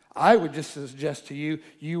 I would just suggest to you,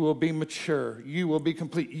 you will be mature. You will be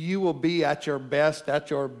complete. You will be at your best,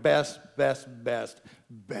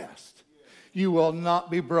 best. You will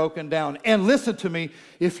not be broken down. And listen to me,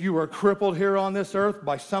 if you are crippled here on this earth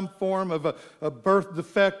by some form of a birth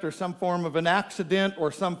defect or some form of an accident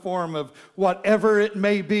or some form of whatever it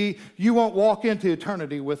may be, you won't walk into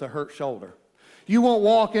eternity with a hurt shoulder. You won't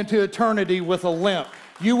walk into eternity with a limp.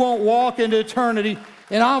 You won't walk into eternity,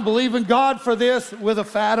 and I'm believing God for this, with a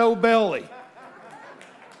fat old belly.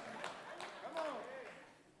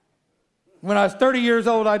 When I was 30 years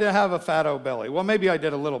old, I didn't have a fat old belly. Well, maybe I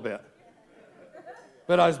did a little bit.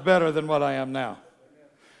 But I was better than what I am now.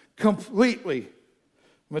 Completely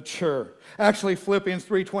mature. Actually, Philippians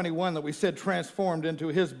 3:21 that we said transformed into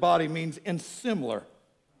his body means in similar.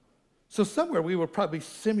 So somewhere we were probably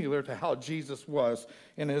similar to how Jesus was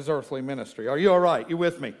in his earthly ministry. Are you all right? You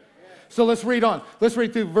with me? So let's read on. Let's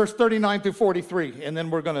read through verse 39 through 43, and then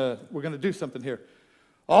we're gonna do something here.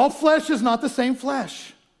 All flesh is not the same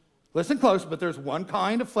flesh. Listen close, but there's one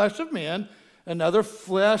kind of flesh of men, another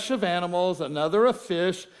flesh of animals, another of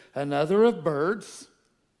fish, another of birds.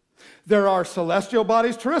 There are celestial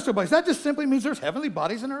bodies, terrestrial bodies. That just simply means there's heavenly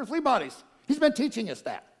bodies and earthly bodies. He's been teaching us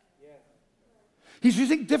that. He's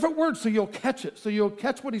using different words so you'll catch it, so you'll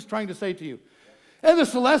catch what he's trying to say to you. And the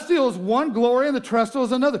celestial is one glory and the terrestrial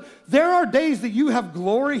is another. There are days that you have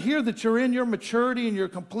glory here, that you're in your maturity and you're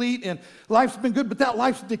complete and life's been good, but that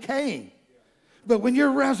life's decaying. But when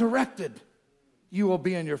you're resurrected, you will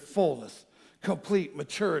be in your fullness, complete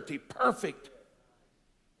maturity, perfect.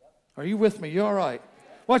 Are you with me? You all right?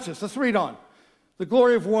 Watch this. Let's read on. The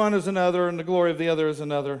glory of one is another, and the glory of the other is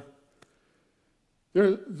another.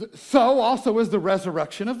 So also is the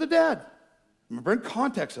resurrection of the dead. Remember, in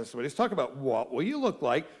context, that's what he's talking about. What will you look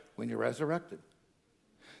like when you're resurrected?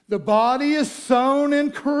 The body is sown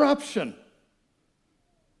in corruption,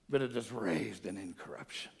 but it is raised in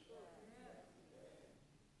incorruption.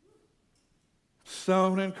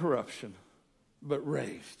 Sown in corruption, but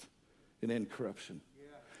raised in incorruption.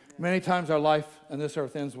 Many times our life on this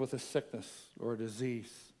earth ends with a sickness or a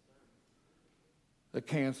disease, a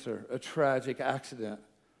cancer, a tragic accident,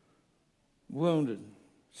 wounded,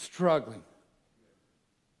 struggling.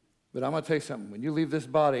 But I'm going to tell you something. When you leave this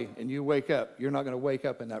body and you wake up, you're not going to wake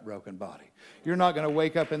up in that broken body. You're not going to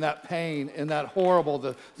wake up in that pain, in that horrible,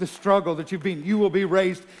 the struggle that you've been. You will be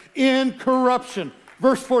raised in corruption.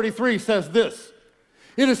 Verse 43 says this: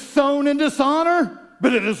 it is sown in dishonor,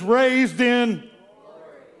 but it is raised in.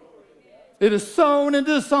 It is sown in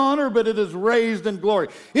dishonor, but it is raised in glory.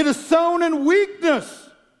 It is sown in weakness,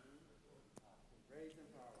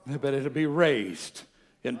 but it'll be raised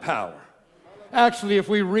in power. Actually, if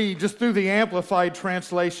we read just through the Amplified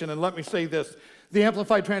Translation, and let me say this, the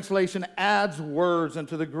Amplified Translation adds words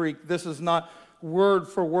into the Greek. This is not word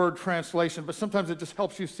for word translation, but sometimes it just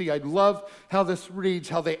helps you see. I love how this reads,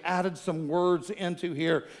 how they added some words into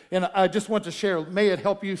here. And I just want to share, may it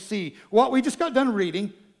help you see what we just got done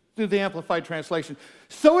reading through the Amplified Translation.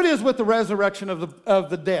 So it is with the resurrection of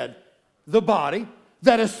the dead. The body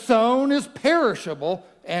that is sown is perishable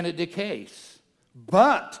and it decays.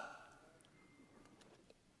 But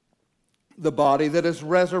the body that is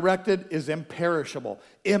resurrected is imperishable,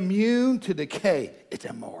 immune to decay. It's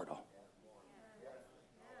immortal.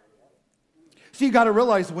 So you got to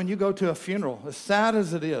realize when you go to a funeral, as sad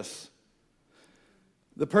as it is,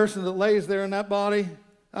 the person that lays there in that body,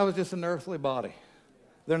 that was just an earthly body.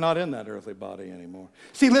 They're not in that earthly body anymore.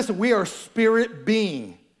 See, listen, we are a spirit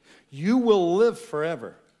being. You will live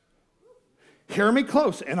forever. Hear me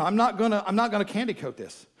close, and I'm not gonna candy coat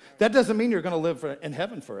this. That doesn't mean you're gonna live in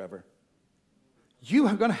heaven forever. You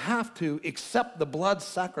are gonna have to accept the blood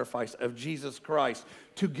sacrifice of Jesus Christ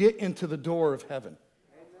to get into the door of heaven.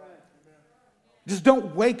 Just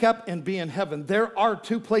don't wake up and be in heaven. There are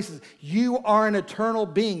two places. You are an eternal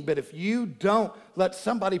being, but if you don't let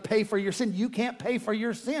somebody pay for your sin, you can't pay for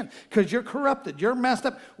your sin because you're corrupted, you're messed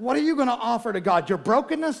up. What are you going to offer to God? Your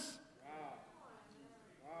brokenness?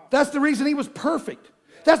 That's the reason he was perfect.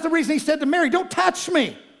 That's the reason he said to Mary, don't touch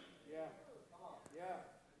me.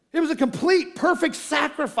 It was a complete, perfect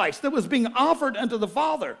sacrifice that was being offered unto the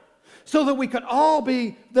Father so that we could all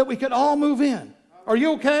move in. Are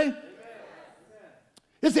you okay?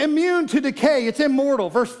 It's immune to decay. It's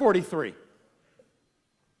immortal. Verse 43.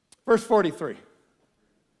 Verse 43.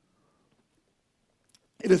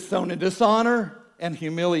 It is sown in dishonor and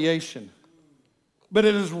humiliation, but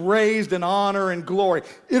it is raised in honor and glory.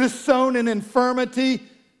 It is sown in infirmity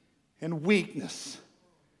and weakness.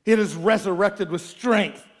 It is resurrected with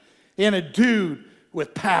strength and endued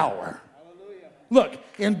with power. Hallelujah. Look,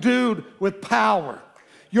 endued with power.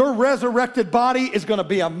 Your resurrected body is going to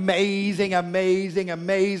be amazing, amazing,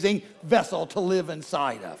 amazing vessel to live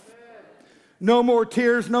inside of. No more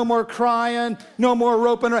tears, no more crying, no more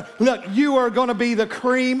roping around. Look, you are going to be the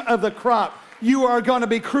cream of the crop. You are going to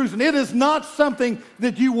be cruising. It is not something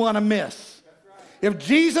that you want to miss. If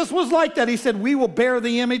Jesus was like that, he said, we will bear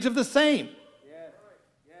the image of the same.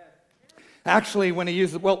 Actually, when he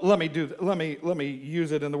uses, well, let me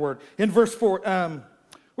use it in the word. In verse 4,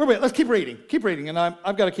 wait, let's keep reading. Keep reading, and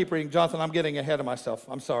I've got to keep reading. Jonathan, I'm getting ahead of myself.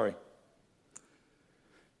 I'm sorry.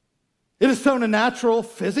 It is sown a natural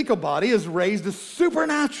physical body is raised a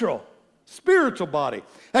supernatural spiritual body.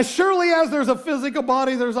 As surely as there's a physical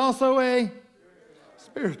body, there's also a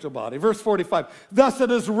spiritual body. Verse 45, thus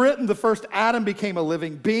it is written, the first Adam became a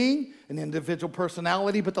living being, an individual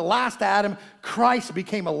personality, but the last Adam, Christ,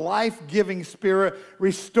 became a life-giving spirit,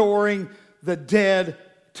 restoring the dead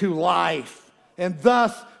to life. And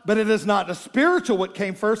thus, but it is not the spiritual what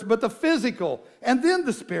came first, but the physical, and then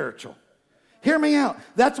the spiritual. Hear me out.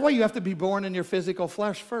 That's why you have to be born in your physical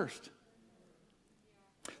flesh first.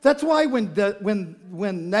 That's why when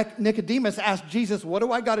Nicodemus asked Jesus, what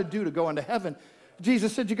do I got to do to go into heaven?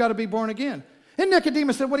 Jesus said, you got to be born again. And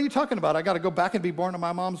Nicodemus said, what are you talking about? I got to go back and be born in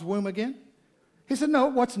my mom's womb again? He said, no,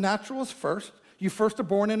 what's natural is first. You first are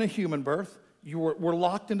born in a human birth. We're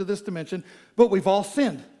locked into this dimension, but we've all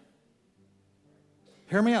sinned.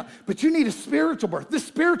 Hear me out. But you need a spiritual birth. This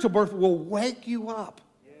spiritual birth will wake you up.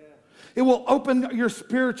 It will open your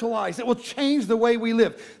spiritual eyes. It will change the way we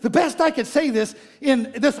live. The best I could say this,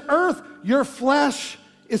 in this earth, your flesh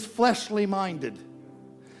is fleshly minded.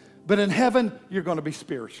 But in heaven, you're going to be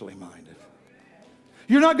spiritually minded.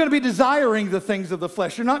 You're not going to be desiring the things of the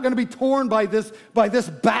flesh. You're not going to be torn by this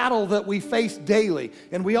battle that we face daily.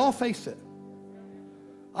 And we all face it.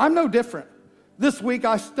 I'm no different. This week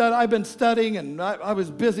I've been studying, and I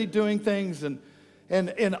was busy doing things, and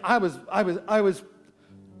I was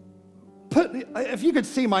putting. If you could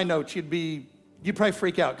see my notes, you'd probably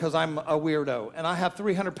freak out because I'm a weirdo, and I have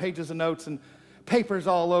 300 pages of notes and papers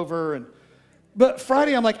all over. But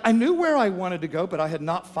Friday I'm like, I knew where I wanted to go, but I had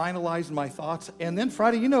not finalized my thoughts. And then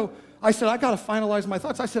Friday, I said I got to finalize my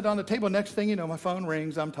thoughts. I sit on the table. Next thing you know, my phone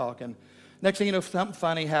rings. I'm talking. Next thing you know, something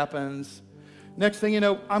funny happens. Next thing you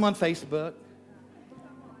know, I'm on Facebook.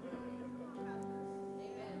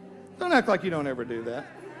 Don't act like you don't ever do that.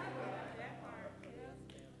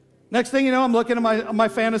 Next thing you know, I'm looking at my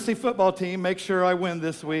fantasy football team, make sure I win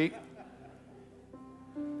this week.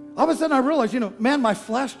 All of a sudden I realized, man, my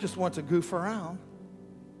flesh just wants to goof around.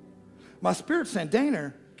 My spirit's saying,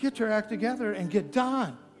 Dana, get your act together and get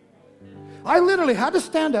done. I literally had to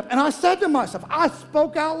stand up, and I said to myself, I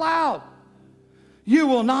spoke out loud, you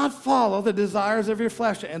will not follow the desires of your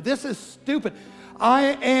flesh. And this is stupid.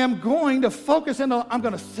 I am going to focus in. I'm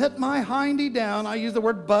going to sit my hindy down. I use the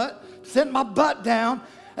word butt. Sit my butt down.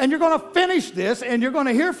 And you're going to finish this. And you're going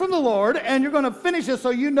to hear from the Lord. And you're going to finish this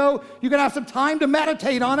so you know you're going to have some time to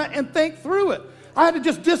meditate on it and think through it. I had to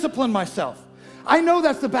just discipline myself. I know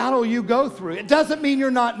that's the battle you go through. It doesn't mean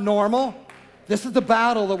you're not normal. This is the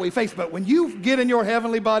battle that we face. But when you get in your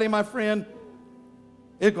heavenly body, my friend,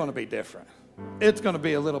 it's going to be different. It's going to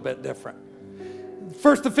be a little bit different.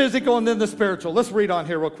 First the physical and then the spiritual. Let's read on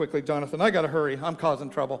here real quickly, Jonathan. I got to hurry. I'm causing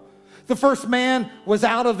trouble. The first man was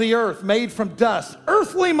out of the earth, made from dust,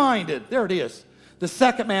 earthly minded. There it is. The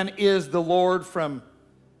second man is the Lord from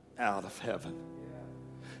out of heaven.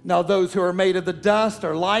 Now those who are made of the dust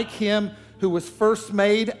are like him who was first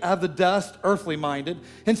made of the dust, earthly minded.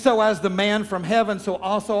 And so as the man from heaven, so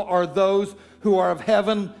also are those who are of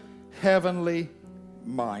heaven, heavenly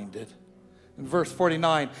minded. In verse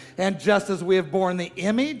 49, and just as we have borne the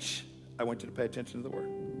image, I want you to pay attention to the word.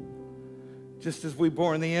 Just as we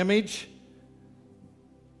borne the image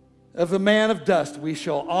of the man of dust, we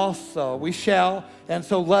shall, and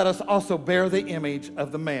so let us also bear the image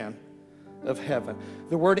of the man of heaven.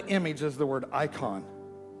 The word image is the word icon.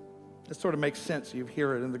 It sort of makes sense. You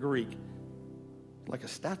hear it in the Greek. Like a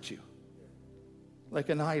statue. Like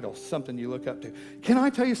an idol, something you look up to. Can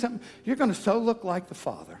I tell you something? You're going to so look like the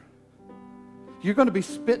Father. You're going to be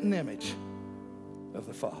spitting image of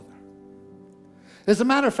the Father. As a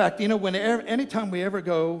matter of fact, anytime we ever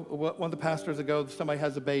go, one of the pastors will go, somebody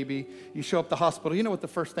has a baby, you show up at the hospital, you know what the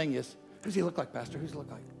first thing is? Who does he look like, Pastor? Who does he look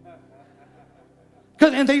like?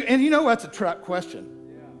 And you know that's a trap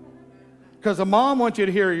question. Because the mom wants you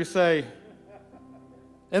to hear you say,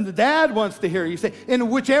 and the dad wants to hear you say, and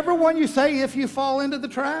whichever one you say, if you fall into the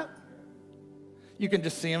trap, you can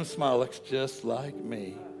just see him smile. Looks just like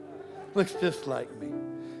me. Looks just like me.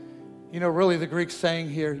 Really the Greek's saying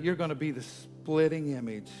here, you're going to be the splitting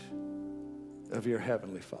image of your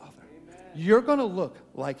heavenly Father. You're going to look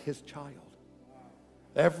like his child.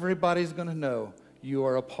 Everybody's going to know you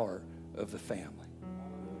are a part of the family.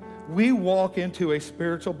 We walk into a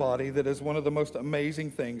spiritual body that is one of the most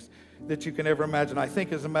amazing things that you can ever imagine. I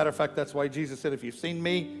think, as a matter of fact, that's why Jesus said, if you've seen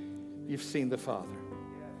me, you've seen the Father.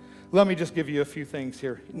 Let me just give you a few things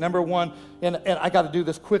here. Number one, and I got to do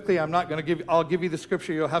this quickly. I'll give you the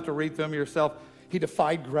scripture. You'll have to read them yourself. He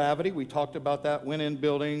defied gravity. We talked about that. Went in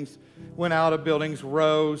buildings, went out of buildings,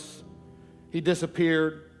 rose. He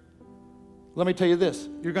disappeared. Let me tell you this.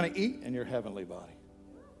 You're going to eat in your heavenly body.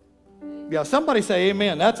 Yeah, somebody say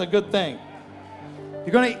amen. That's a good thing.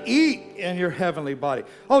 You're going to eat in your heavenly body.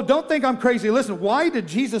 Oh, don't think I'm crazy. Listen, why did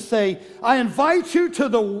Jesus say, I invite you to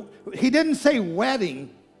the... He didn't say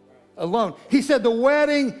wedding alone. He said the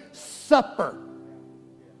wedding supper.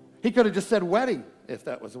 He could have just said wedding if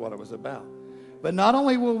that was what it was about. But not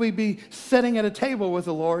only will we be sitting at a table with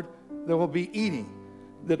the Lord, there will be eating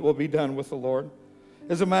that will be done with the Lord.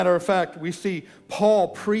 As a matter of fact, we see Paul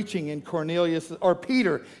preaching in Cornelius, or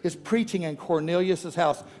Peter is preaching in Cornelius'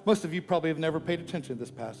 house. Most of you probably have never paid attention to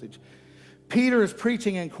this passage. Peter is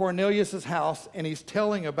preaching in Cornelius' house, and he's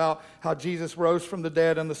telling about how Jesus rose from the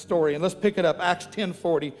dead and the story. And let's pick it up, Acts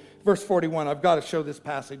 10:40, verse 41. I've got to show this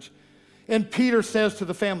passage. And Peter says to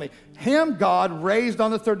the family, him God raised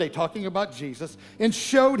on the third day, talking about Jesus, and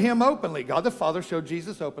showed him openly. God the Father showed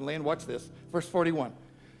Jesus openly, and watch this, verse 41.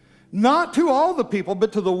 Not to all the people,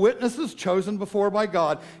 but to the witnesses chosen before by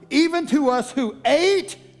God, even to us who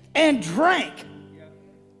ate and drank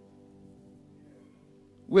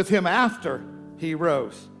with him after he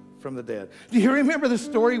rose from the dead. Do you remember the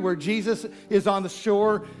story where Jesus is on the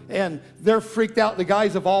shore and they're freaked out? The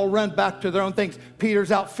guys have all run back to their own things. Peter's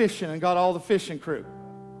out fishing and got all the fishing crew.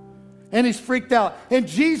 And he's freaked out. And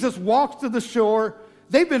Jesus walks to the shore.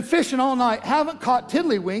 They've been fishing all night, haven't caught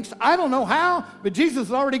tiddlywinks. I don't know how, but Jesus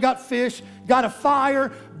has already got fish, got a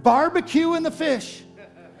fire, barbecuing the fish.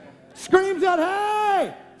 Screams out,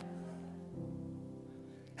 hey!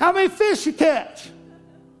 How many fish you catch?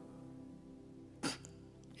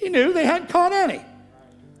 He knew they hadn't caught any.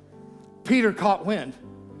 Peter caught wind.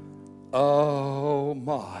 Oh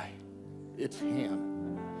my, it's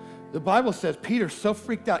him. The Bible says Peter's so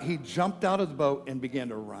freaked out, he jumped out of the boat and began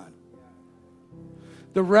to run.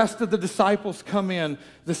 The rest of the disciples come in.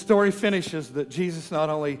 The story finishes that Jesus not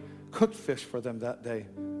only cooked fish for them that day,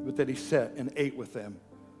 but that he sat and ate with them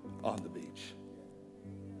on the beach.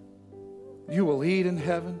 You will eat in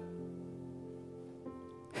heaven.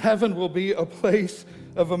 Heaven will be a place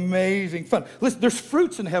of amazing fun. Listen, there's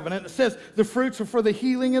fruits in heaven, and it says the fruits are for the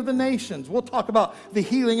healing of the nations. We'll talk about the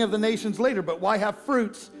healing of the nations later, but why have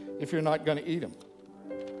fruits if you're not going to eat them?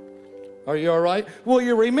 Are you all right? Will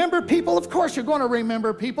you remember people? Of course you're going to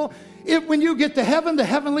remember people. When you get to heaven, the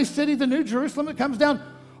heavenly city, the New Jerusalem, it comes down.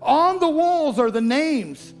 On the walls are the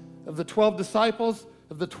names of the 12 disciples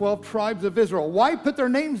of the 12 tribes of Israel. Why put their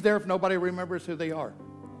names there if nobody remembers who they are?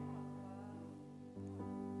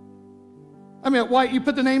 I mean, why you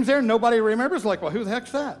put the names there and nobody remembers? Like, well, who the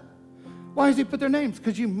heck's that? Why does he put their names?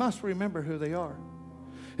 Because you must remember who they are.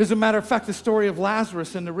 As a matter of fact, the story of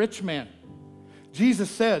Lazarus and the rich man.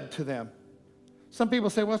 Jesus said to them, some people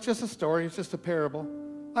say, well, it's just a story, it's just a parable.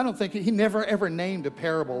 I don't think he never ever named a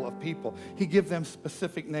parable of people. He gave them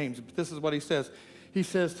specific names. But this is what he says. He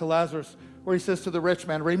says to Lazarus, or he says to the rich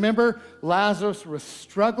man, remember Lazarus was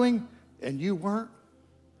struggling and you weren't?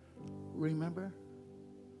 Remember?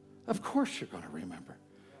 Of course you're going to remember.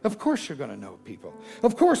 Of course you're going to know people.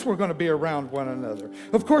 Of course we're going to be around one another.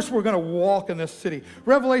 Of course we're going to walk in this city.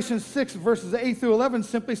 Revelation 6 verses 8 through 11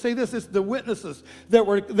 simply say this. It's the witnesses that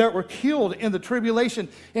were killed in the tribulation.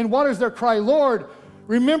 And what is their cry? Lord,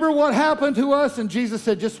 remember what happened to us? And Jesus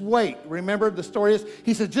said, just wait. Remember the story is,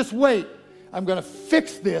 he said, just wait. I'm going to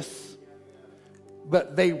fix this.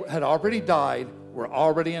 But they had already died, were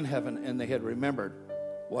already in heaven, and they had remembered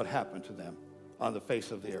what happened to them on the face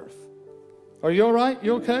of the earth. Are you all right?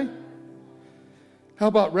 You okay? How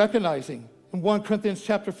about recognizing? In 1 Corinthians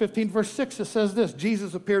chapter 15, verse 6, it says this.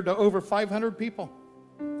 Jesus appeared to over 500 people.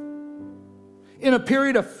 In a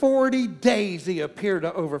period of 40 days, he appeared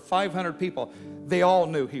to over 500 people. They all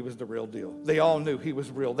knew he was the real deal. They all knew he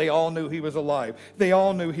was real. They all knew he was alive. They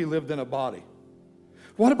all knew he lived in a body.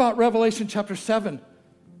 What about Revelation chapter 7?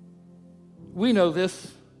 We know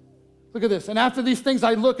this. Look at this. And after these things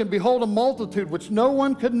I look, and behold a multitude which no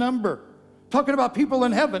one could number. Talking about people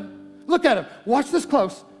in heaven. Look at them. Watch this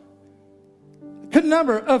close. Could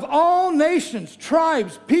number of all nations,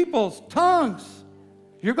 tribes, peoples, tongues.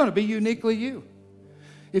 You're going to be uniquely you.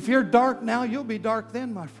 If you're dark now, you'll be dark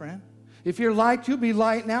then, my friend. If you're light, you'll be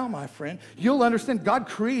light now, my friend. You'll understand God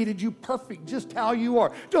created you perfect just how you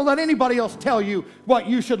are. Don't let anybody else tell you what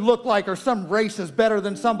you should look like, or some race is better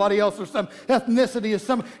than somebody else, or some ethnicity is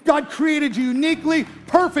some. God created you uniquely,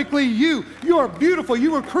 perfectly you. You are beautiful.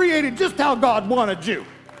 You were created just how God wanted you.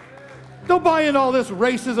 Don't buy into all this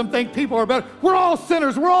racism, think people are better. We're all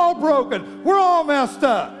sinners. We're all broken. We're all messed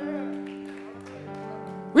up.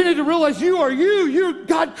 We need to realize you are you.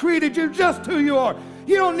 God created you just who you are.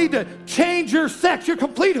 You don't need to change your sex. You're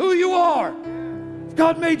complete who you are. If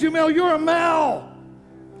God made you male, you're a male.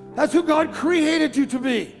 That's who God created you to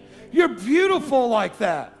be. You're beautiful like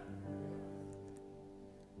that.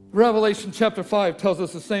 Revelation chapter 5 tells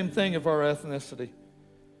us the same thing of our ethnicity.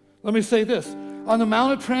 Let me say this. On the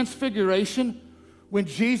Mount of Transfiguration, when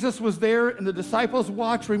Jesus was there and the disciples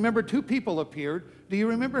watched, remember, two people appeared. Do you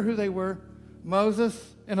remember who they were?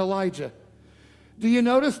 Moses and Elijah. Do you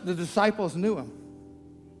notice the disciples knew him?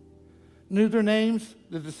 Knew their names?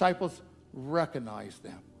 The disciples recognized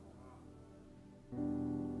them.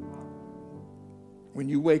 When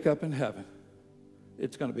you wake up in heaven,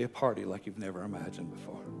 it's going to be a party like you've never imagined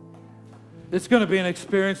before. It's going to be an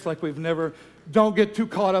experience like we've never. Don't get too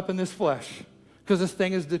caught up in this flesh, because this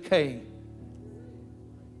thing is decaying.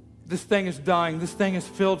 This thing is dying. This thing is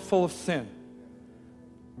filled full of sin.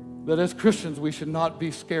 But as Christians, we should not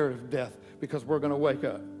be scared of death, because we're going to wake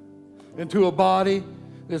up into a body.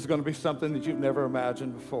 This is going to be something that you've never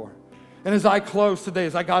imagined before. And as I close today,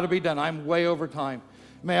 as I got to be done, I'm way over time.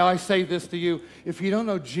 May I say this to you? If you don't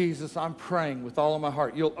know Jesus, I'm praying with all of my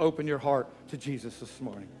heart you'll open your heart to Jesus this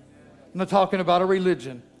morning. I'm not talking about a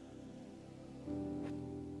religion.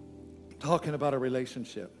 I'm talking about a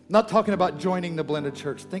relationship. I'm not talking about joining the Blended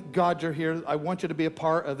Church. Thank God you're here. I want you to be a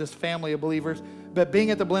part of this family of believers. But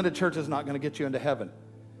being at the Blended Church is not going to get you into heaven.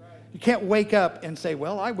 You can't wake up and say,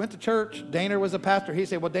 well, I went to church. Dana was a pastor. He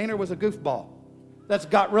said, well, Dana was a goofball. That's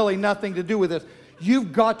got really nothing to do with this.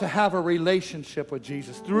 You've got to have a relationship with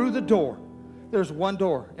Jesus. Through the door, there's one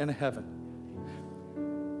door in heaven.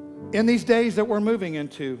 In these days that we're moving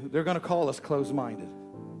into, they're going to call us closed-minded.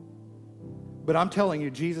 But I'm telling you,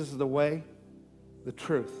 Jesus is the way, the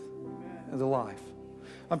truth, and the life.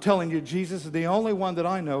 I'm telling you, Jesus is the only one that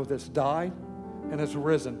I know that's died and has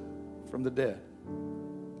risen from the dead.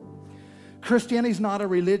 Christianity is not a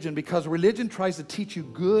religion, because religion tries to teach you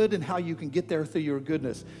good and how you can get there through your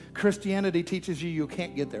goodness. Christianity teaches you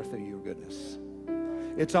can't get there through your goodness.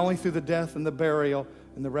 It's only through the death and the burial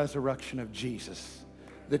and the resurrection of Jesus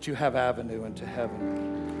that you have avenue into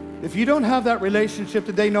heaven. If you don't have that relationship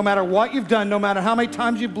today, no matter what you've done, no matter how many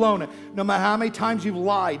times you've blown it, no matter how many times you've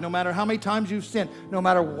lied, no matter how many times you've sinned, no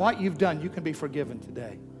matter what you've done, you can be forgiven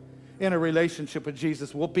today. In a relationship with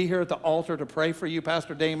Jesus. We'll be here at the altar to pray for you,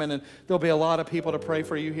 Pastor Damon, and there'll be a lot of people to pray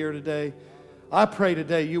for you here today. I pray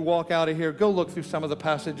today you walk out of here, go look through some of the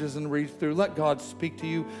passages and read through. Let God speak to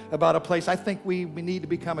you about a place. I think we need to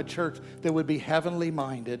become a church that would be heavenly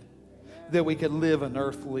minded, that we could live an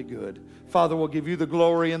earthly good. Father, we'll give you the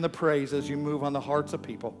glory and the praise as you move on the hearts of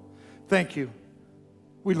people. Thank you.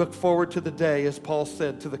 We look forward to the day, as Paul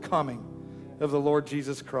said, to the coming of the Lord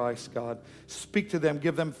Jesus Christ, God. Speak to them,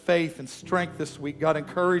 give them faith and strength this week. God,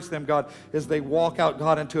 encourage them, God, as they walk out,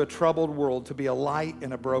 God, into a troubled world, to be a light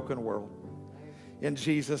in a broken world. In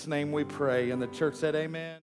Jesus' name we pray. And the church said amen.